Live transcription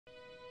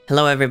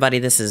Hello everybody,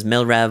 this is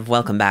Milrev,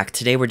 welcome back.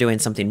 Today we're doing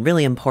something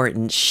really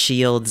important,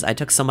 shields. I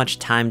took so much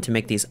time to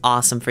make these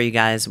awesome for you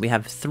guys. We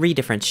have 3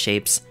 different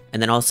shapes, and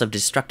then also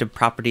destructive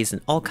properties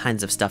and all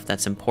kinds of stuff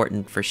that's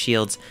important for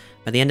shields.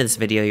 By the end of this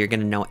video, you're going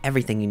to know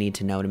everything you need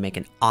to know to make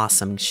an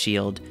awesome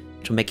shield,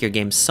 which will make your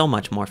game so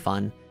much more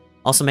fun.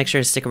 Also make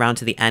sure to stick around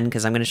to the end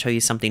because I'm going to show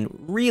you something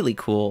really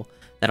cool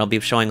that I'll be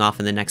showing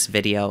off in the next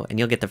video, and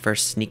you'll get the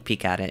first sneak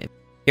peek at it.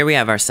 Here we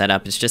have our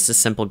setup. It's just a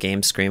simple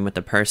game screen with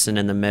the person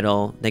in the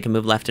middle. They can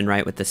move left and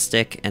right with the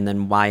stick, and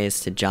then Y is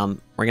to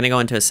jump. We're going to go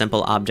into a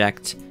simple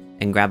object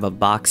and grab a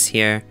box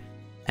here,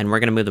 and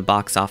we're going to move the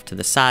box off to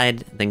the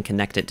side, then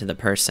connect it to the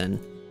person.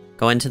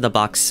 Go into the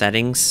box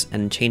settings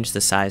and change the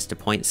size to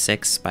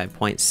 0.6 by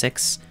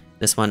 0.6.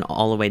 This one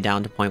all the way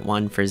down to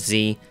 0.1 for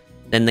Z.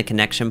 Then the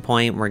connection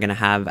point we're going to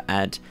have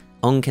at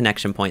own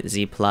connection point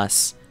Z+,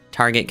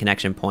 target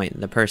connection point,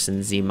 the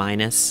person Z-.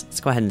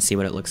 Let's go ahead and see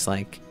what it looks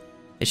like.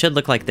 It should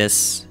look like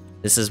this.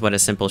 This is what a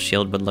simple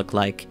shield would look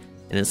like,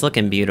 and it's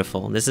looking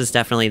beautiful. This is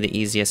definitely the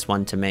easiest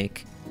one to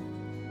make.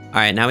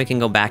 Alright, now we can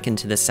go back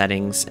into the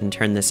settings and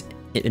turn this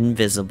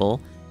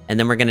invisible, and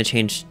then we're going to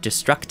change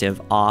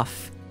destructive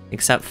off,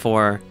 except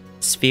for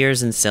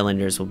spheres and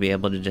cylinders we'll be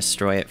able to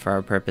destroy it for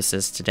our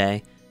purposes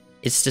today.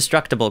 It's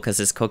destructible because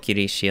it's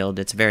Kokiri shield,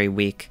 it's very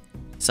weak.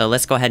 So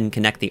let's go ahead and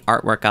connect the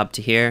artwork up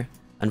to here.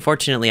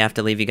 Unfortunately, I have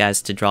to leave you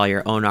guys to draw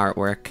your own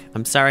artwork.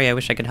 I'm sorry, I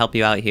wish I could help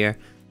you out here.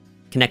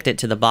 Connect it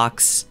to the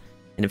box,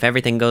 and if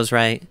everything goes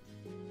right,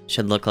 it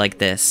should look like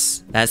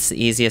this. That's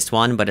the easiest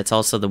one, but it's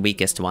also the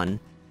weakest one.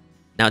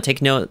 Now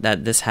take note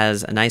that this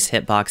has a nice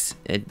hitbox.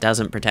 It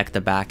doesn't protect the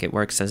back, it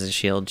works as a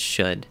shield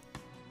should.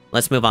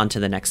 Let's move on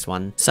to the next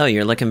one. So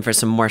you're looking for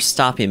some more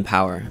stopping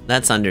power.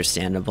 That's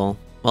understandable.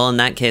 Well, in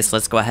that case,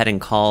 let's go ahead and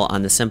call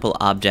on the simple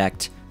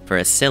object for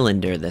a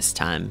cylinder this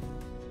time.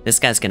 This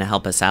guy's gonna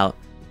help us out.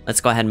 Let's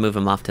go ahead and move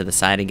him off to the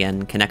side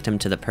again, connect him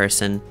to the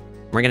person.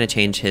 We're going to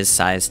change his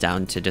size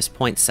down to just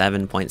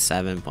 0.7,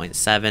 0.7,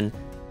 0.7,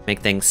 make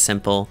things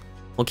simple.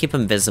 We'll keep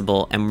him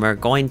visible, and we're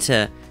going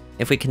to,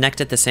 if we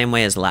connect it the same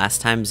way as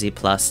last time, Z+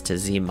 to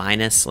Z-,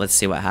 let's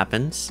see what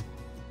happens.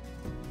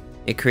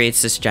 It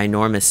creates this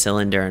ginormous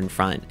cylinder in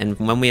front, and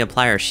when we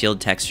apply our shield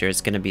texture, it's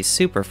going to be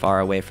super far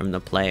away from the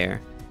player.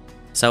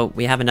 So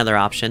we have another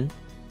option.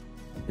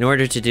 In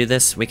order to do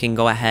this, we can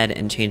go ahead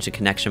and change the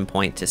connection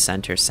point to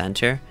center,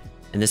 center,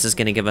 and this is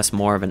going to give us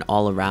more of an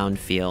all-around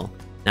feel.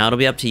 Now it'll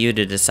be up to you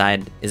to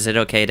decide, is it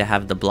okay to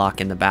have the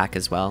block in the back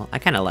as well? I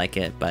kinda like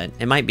it, but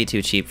it might be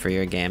too cheap for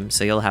your game,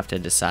 so you'll have to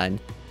decide.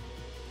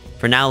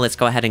 For now, let's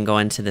go ahead and go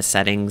into the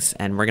settings,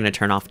 and we're gonna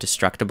turn off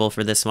destructible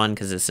for this one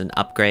because it's an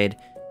upgrade,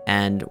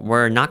 and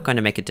we're not going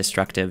to make it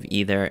destructive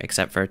either,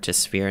 except for to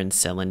sphere and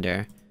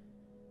cylinder.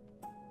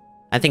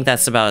 I think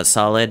that's about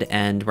solid,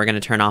 and we're gonna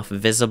turn off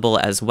visible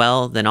as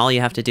well. Then all you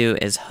have to do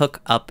is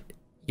hook up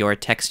your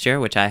texture,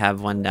 which I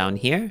have one down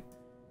here.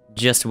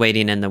 Just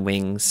waiting in the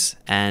wings,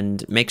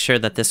 and make sure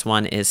that this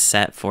one is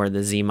set for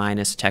the Z-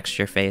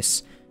 texture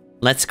face.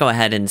 Let's go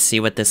ahead and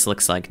see what this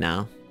looks like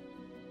now.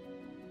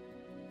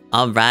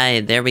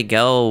 Alright, there we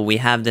go. We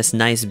have this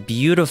nice,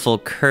 beautiful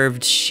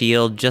curved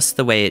shield just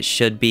the way it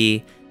should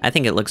be. I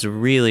think it looks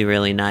really,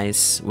 really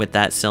nice with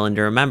that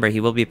cylinder. Remember,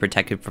 he will be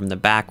protected from the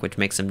back, which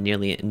makes him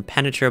nearly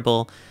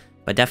impenetrable,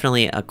 but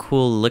definitely a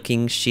cool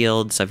looking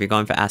shield. So if you're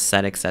going for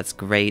aesthetics, that's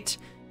great,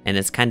 and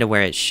it's kind of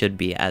where it should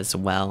be as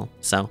well.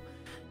 So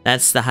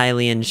that's the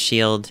Hylian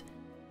shield,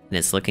 and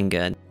it's looking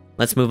good.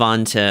 Let's move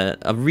on to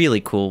a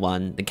really cool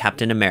one, the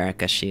Captain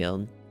America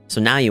shield.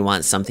 So now you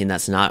want something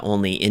that's not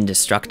only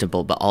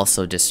indestructible, but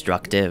also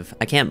destructive.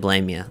 I can't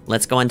blame you.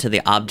 Let's go into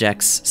the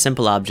objects,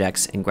 simple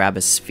objects, and grab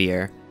a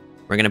sphere.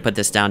 We're gonna put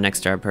this down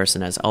next to our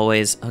person as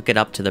always, hook it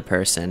up to the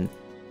person,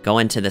 go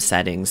into the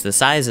settings. The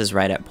size is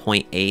right at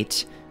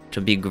 0.8, which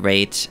will be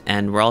great,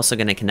 and we're also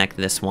gonna connect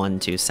this one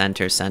to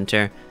center,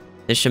 center.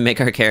 This should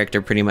make our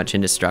character pretty much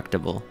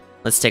indestructible.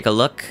 Let's take a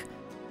look.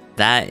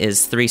 That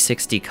is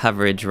 360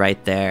 coverage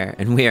right there,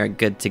 and we are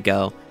good to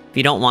go. If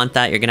you don't want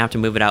that, you're gonna have to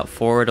move it out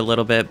forward a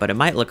little bit, but it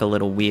might look a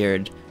little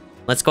weird.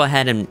 Let's go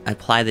ahead and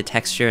apply the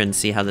texture and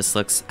see how this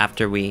looks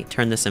after we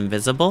turn this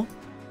invisible.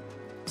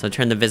 So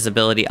turn the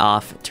visibility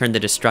off, turn the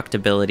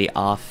destructibility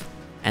off,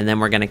 and then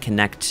we're gonna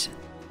connect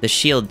the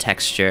shield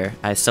texture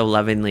I so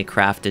lovingly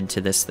crafted to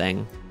this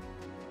thing.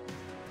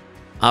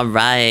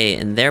 Alright,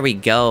 and there we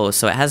go.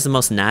 So it has the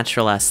most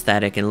natural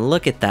aesthetic, and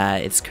look at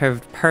that. It's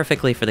curved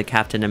perfectly for the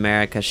Captain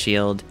America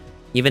shield.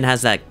 Even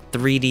has that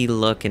 3D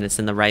look, and it's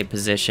in the right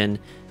position.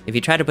 If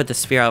you try to put the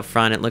sphere out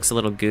front, it looks a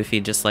little goofy,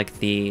 just like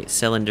the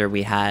cylinder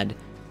we had.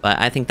 But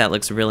I think that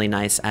looks really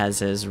nice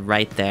as is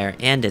right there,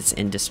 and it's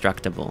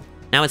indestructible.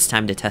 Now it's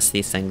time to test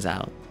these things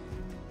out.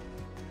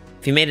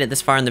 If you made it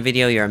this far in the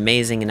video, you're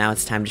amazing, and now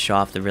it's time to show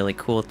off the really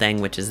cool thing,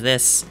 which is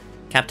this.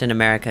 Captain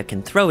America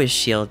can throw his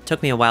shield.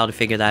 Took me a while to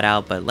figure that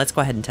out, but let's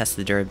go ahead and test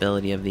the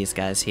durability of these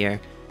guys here.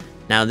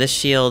 Now this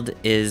shield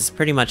is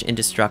pretty much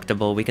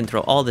indestructible. We can throw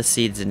all the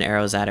seeds and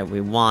arrows at it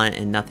we want,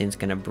 and nothing's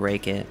gonna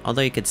break it,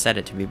 although you could set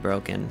it to be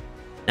broken.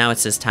 Now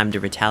it's just time to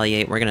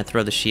retaliate. We're gonna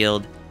throw the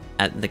shield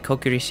at the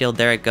Kokiri shield.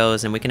 There it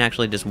goes, and we can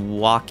actually just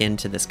walk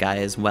into this guy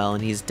as well,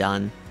 and he's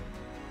done.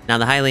 Now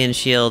the Hylian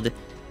shield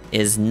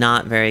is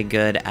not very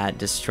good at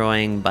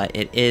destroying, but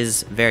it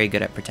is very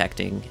good at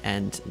protecting,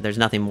 and there's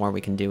nothing more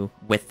we can do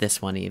with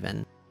this one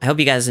even. I hope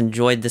you guys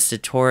enjoyed this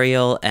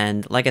tutorial,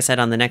 and like I said,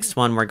 on the next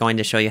one, we're going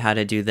to show you how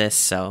to do this,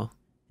 so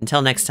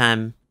until next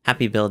time,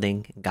 happy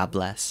building, God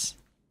bless.